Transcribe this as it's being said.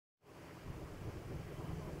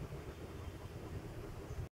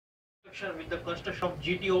With the construction of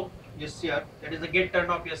GTOSCR, that is the gate turn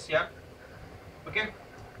off SCR. Okay,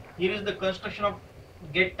 here is the construction of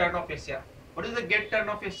gate turn off SCR. What is the gate turn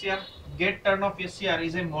off SCR? Gate turn off SCR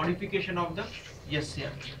is a modification of the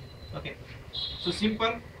SCR. Okay, so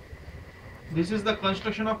simple. This is the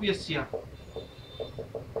construction of SCR.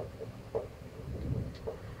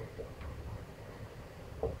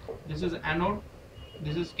 This is anode,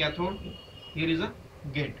 this is cathode, here is a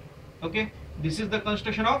gate. Okay, this is the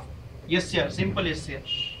construction of SCR, simple SCR,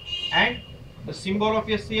 and the symbol of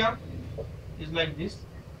SCR is like this.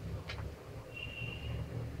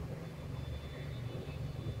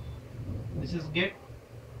 This is gate,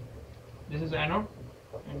 this is anode,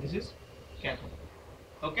 and this is cathode.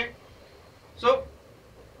 Okay, so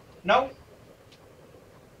now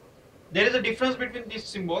there is a difference between these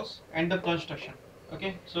symbols and the construction.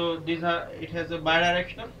 Okay, so these are, it has a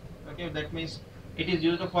bidirectional. Okay, that means it is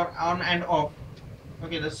used for on and off.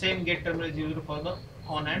 Okay, the same gate terminal is used for the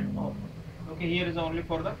on and off. Okay, here is only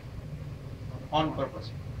for the on purpose.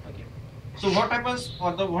 Okay, so what happens,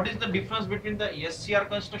 or what is the difference between the SCR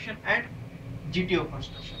construction and GTO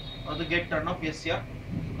construction, or the gate turn off SCR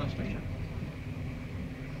construction?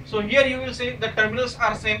 So here you will see the terminals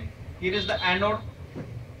are same. Here is the anode,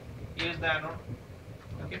 here is the anode.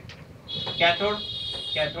 Okay, cathode,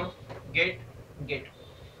 cathode, gate, gate.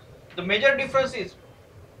 The major difference is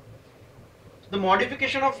the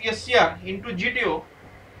modification of SCR into GTO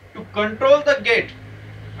to control the gate.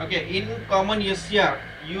 Okay, in common SCR,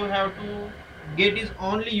 you have to, gate is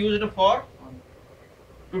only used for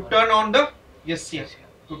to turn on the SCR.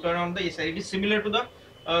 To turn on the SCR, it is similar to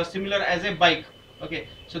the similar as a bike. Okay,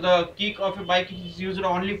 so the kick of a bike is used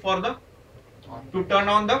only for the to turn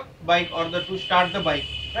on the bike or the to start the bike,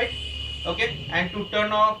 right? Okay, and to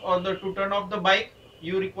turn off or the to turn off the bike,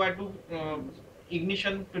 you require to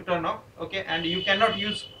ignition to turn off. Okay, and you cannot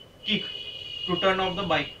use kick to turn off the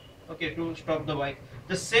bike. Okay, to stop the bike.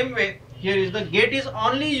 The same way here is the gate is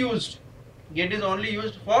only used. Gate is only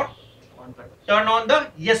used for turn on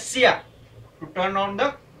the SCR. To turn on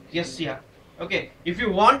the SCR. Okay, if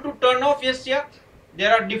you want to turn off SCR,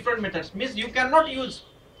 there are different methods. Means you cannot use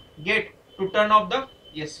gate to turn off the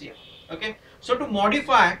SCR. Okay, so to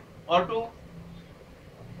modify or to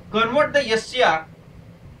convert the SCR,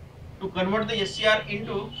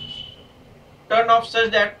 into turn off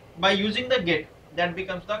such that by using the gate, that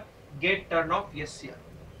becomes the gate turn off SCR.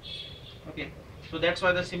 Okay, so that's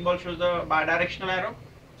why the symbol shows the bidirectional arrow.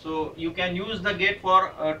 So you can use the gate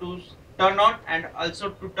for to turn on and also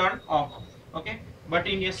to turn off. Okay, but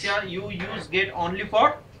in SCR you use gate only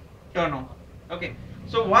for turn on. Okay,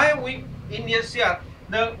 so why we in SCR,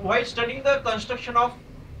 while studying the construction of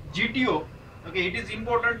GTO, okay, it is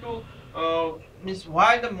important to means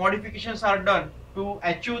why the modifications are done to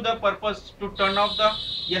achieve the purpose to turn off the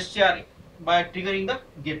SCR by triggering the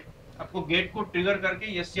gate. आपको gate को trigger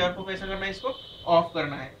करके SCR को कैसा करना है, इसको of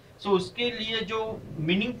करना है. सो उसके लिए जो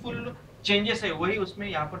मीनिंगफुल चेंजेस है वही उसमें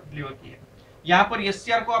यहाँ पर डिलीवर किए. यहाँ पर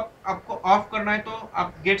SCR को आपको ऑफ करना है तो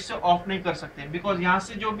आप गेट से ऑफ नहीं कर सकते, बिकॉज यहाँ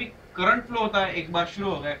से जो भी करंट फ्लो होता है, एक बार शुरू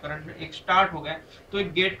हो गया करंट, एक स्टार्ट हो गया, तो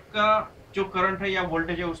एक गेट का जो करंट है या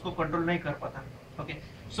वोल्टेज है उसको कंट्रोल नहीं कर पाता. ओके,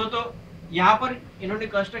 सो तो यहाँ पर इन्होंने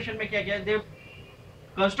कंस्ट्रक्शन में क्या किया, दे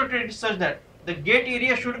constructed such that the get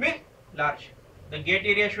area should be large. The gate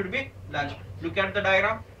area should be large. Look at the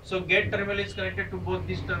diagram. So gate terminal is connected to both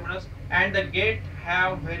these terminals, and the gate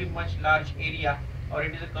have very much large area, or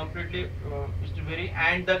it is a completely it's very,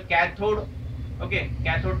 and the cathode, okay,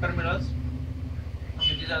 cathode terminals.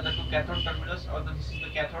 Okay, these are the two cathode terminals, or this is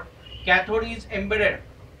the cathode. Cathode is embedded,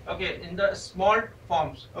 okay, in the small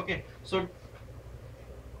forms. Okay, so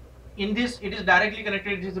in this it is directly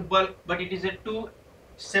connected. It is a bulb, but it is a two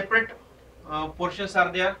separate portions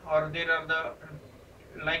are there, or there are the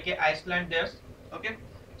like a Iceland there. Okay,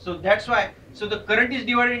 so that's why, so the current is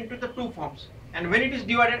divided into the two forms, and when it is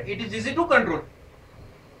divided, it is easy to control.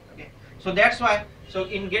 Okay, so that's why, so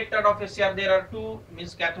in gate turn off SCR there are two,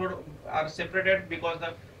 means cathode are separated because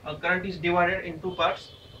the current is divided in two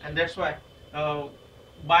parts, and that's why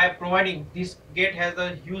by providing this gate has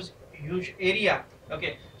a huge area.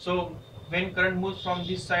 Okay, so when current moves from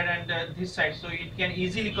this side and this side, so it can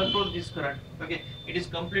easily control this current. Okay, it is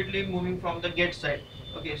completely moving from the gate side.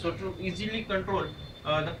 Okay, so to easily control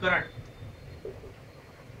the current,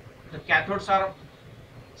 the cathodes are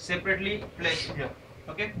separately placed here.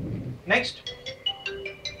 Okay, next,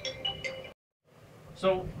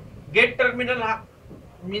 so gate terminal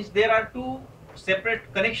means there are two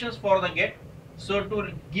separate connections for the gate, so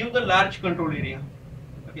to give the large control area.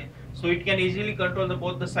 Okay, so it can easily control the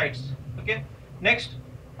both the sides. Okay, next,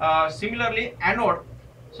 similarly anode,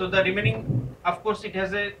 so the remaining, of course it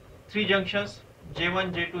has a three junctions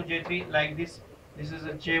J1, J2, J3 like this. This is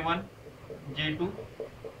a J1, J2,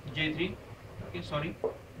 J3. Okay, sorry,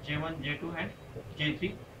 J1, J2, and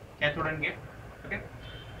J3 cathode and gate. Okay,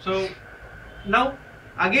 so now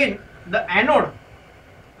again the anode.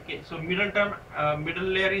 Okay, so middle term, middle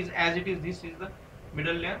layer is as it is. This is the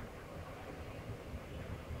middle layer.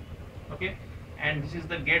 Okay, and this is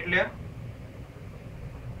the gate layer.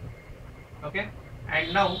 Okay,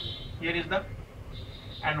 and now here is the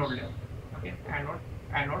anode layer. Okay,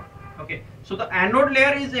 anode. Okay, so the anode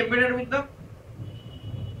layer is embedded with the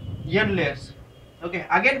n layers. Okay,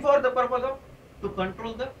 again for the purpose of to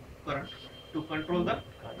control the current,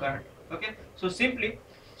 Okay, so simply,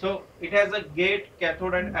 so it has a gate,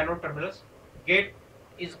 cathode, and anode terminals. Gate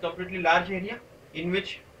is completely large area in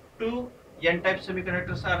which two n-type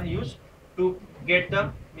semiconductors are used to get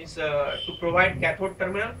the to provide cathode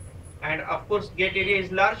terminal, and of course gate area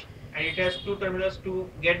is large and it has two terminals to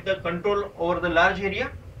get the control over the large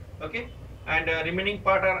area. Okay, and remaining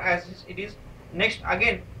part are as it is. Next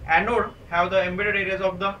again anode have the embedded areas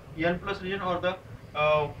of the n plus region or the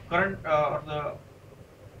current or the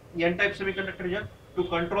n-type semiconductor region to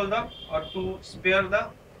control the or to spare the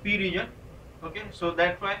p region. Okay, so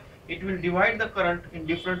that's why it will divide the current in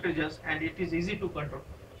different regions and it is easy to control.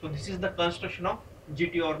 So this is the construction of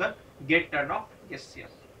GT or the gate turn of SCR.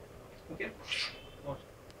 Okay.